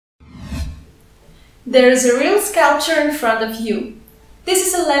There is a real sculpture in front of you. This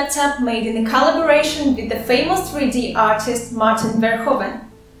is a laptop made in a collaboration with the famous 3D artist Maarten Verhoeven.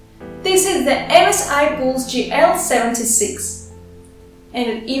 This is the MSI Pulse GL76. And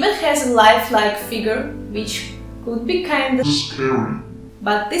it even has a lifelike figure, which could be kinda scary.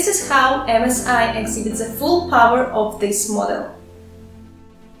 But this is how MSI exhibits the full power of this model.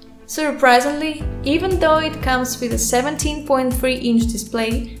 Surprisingly, even though it comes with a 17.3-inch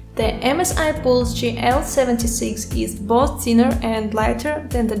display, the MSI Pulse GL76 is both thinner and lighter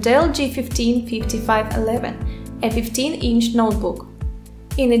than the Dell G15 5511, a 15-inch notebook.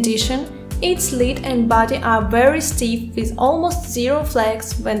 In addition, its lid and body are very stiff with almost zero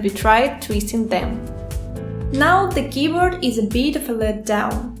flex when we tried twisting them. Now the keyboard is a bit of a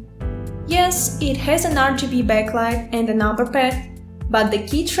letdown. Yes, it has an RGB backlight and a NumberPad, but the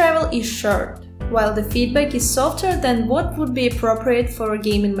key travel is short, while the feedback is softer than what would be appropriate for a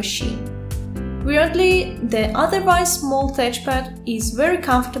gaming machine. Weirdly, the otherwise small touchpad is very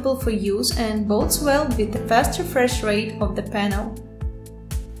comfortable for use and bodes well with the fast refresh rate of the panel.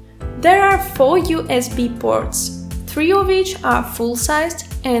 There are 4 USB ports, 3 of which are full-sized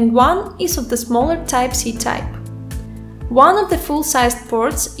and 1 is of the smaller Type-C type. One of the full-sized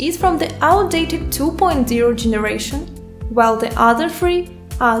ports is from the outdated 2.0 generation, while the other 3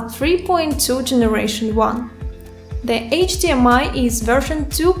 are 3.2 generation 1. The HDMI is version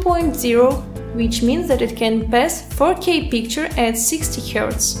 2.0, which means that it can pass 4K picture at 60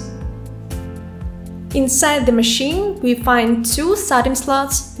 Hz. Inside the machine we find 2 SATA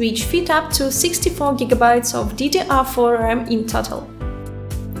slots, which fit up to 64 GB of DDR4 RAM in total.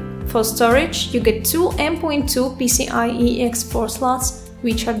 For storage, you get 2 M.2 PCIe X4 slots,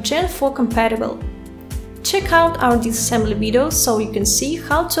 which are Gen 4 compatible. Check out our disassembly video so you can see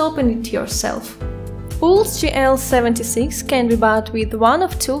how to open it yourself. Pulse GL76 can be bought with one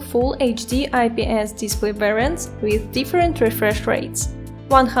of 2 Full HD IPS display variants with different refresh rates,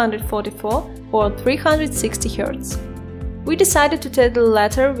 144 or 360 Hz. We decided to take the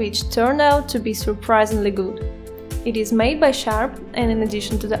latter, which turned out to be surprisingly good. It is made by Sharp, and in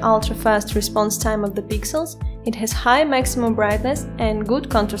addition to the ultra-fast response time of the pixels, it has high maximum brightness and good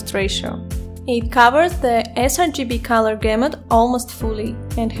contrast ratio. It covers the sRGB color gamut almost fully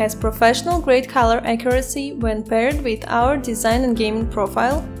and has professional-grade color accuracy when paired with our design and gaming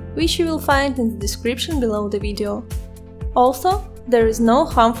profile, which you will find in the description below the video. Also, there is no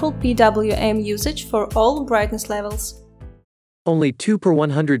harmful PWM usage for all brightness levels. Only 2 per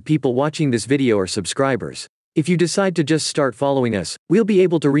 100 people watching this video are subscribers. If you decide to just start following us, we'll be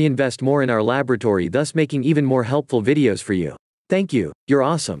able to reinvest more in our laboratory, thus making even more helpful videos for you. Thank you, you're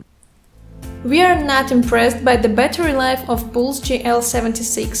awesome. We are not impressed by the battery life of Pulse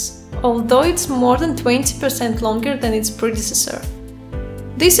GL76, although it's more than 20% longer than its predecessor.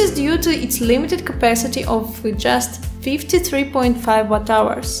 This is due to its limited capacity of just 53.5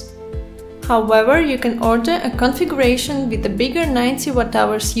 Wh. However, you can order a configuration with a bigger 90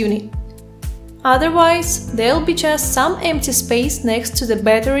 Wh unit. Otherwise, there'll be just some empty space next to the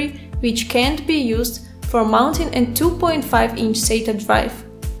battery, which can't be used for mounting a 2.5-inch SATA drive.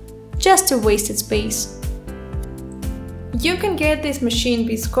 Just a wasted space. You can get this machine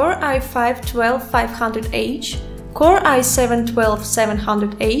with Core i5-12500H, Core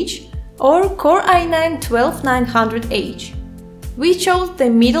i7-12700H or Core i9-12900H. We chose the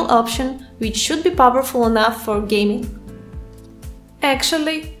middle option, which should be powerful enough for gaming.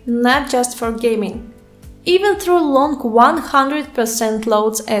 Actually, not just for gaming. Even through long 100%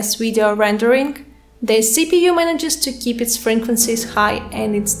 loads as video rendering, the CPU manages to keep its frequencies high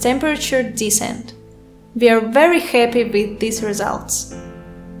and its temperature decent. We are very happy with these results.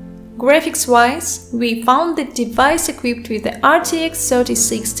 Graphics-wise, we found the device equipped with the RTX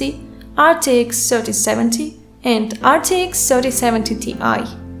 3060, RTX 3070 and RTX 3070 Ti,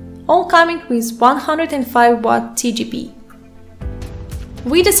 all coming with 105W TGP.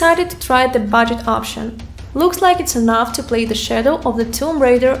 We decided to try the budget option. Looks like it's enough to play the Shadow of the Tomb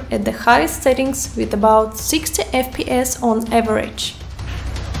Raider at the highest settings with about 60 FPS on average.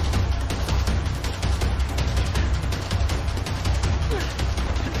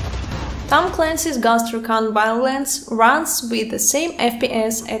 Tom Clancy's Ghost Recon Wildlands runs with the same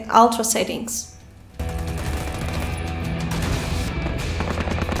FPS at ultra settings.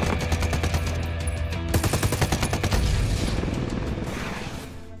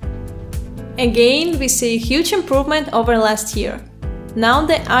 Again, we see a huge improvement over last year. Now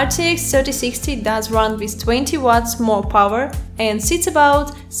the RTX 3060 does run with 20 watts more power and sits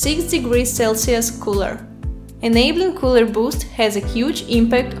about 6 degrees Celsius cooler. Enabling cooler boost has a huge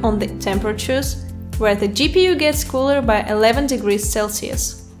impact on the temperatures, where the GPU gets cooler by 11 degrees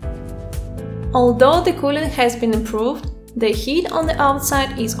Celsius. Although the cooling has been improved, the heat on the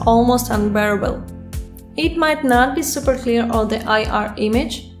outside is almost unbearable. It might not be super clear on the IR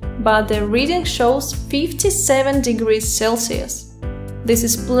image, but the reading shows 57 degrees Celsius. This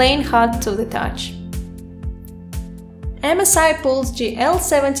is plain hot to the touch. MSI Pulse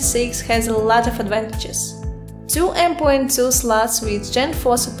GL76 has a lot of advantages. 2 M.2 slots with Gen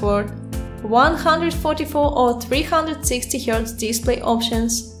 4 support, 144 or 360 Hz display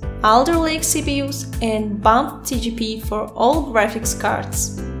options, Alder Lake CPUs and bumped TGP for all graphics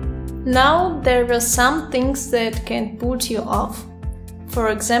cards. Now there are some things that can put you off. For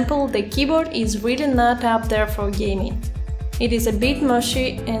example, the keyboard is really not up there for gaming. It is a bit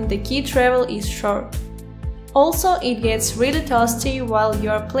mushy and the key travel is short. Also, it gets really toasty while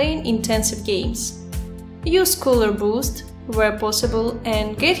you are playing intensive games. Use cooler boost, where possible,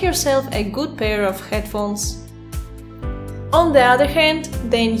 and get yourself a good pair of headphones. On the other hand,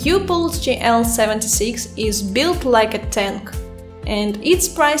 the new Pulse GL76 is built like a tank, and its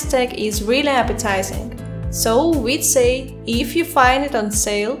price tag is really appetizing. So we'd say, if you find it on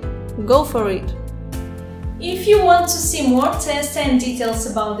sale, go for it. If you want to see more tests and details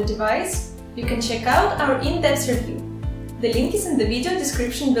about the device, you can check out our in-depth review. The link is in the video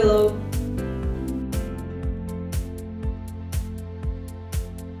description below.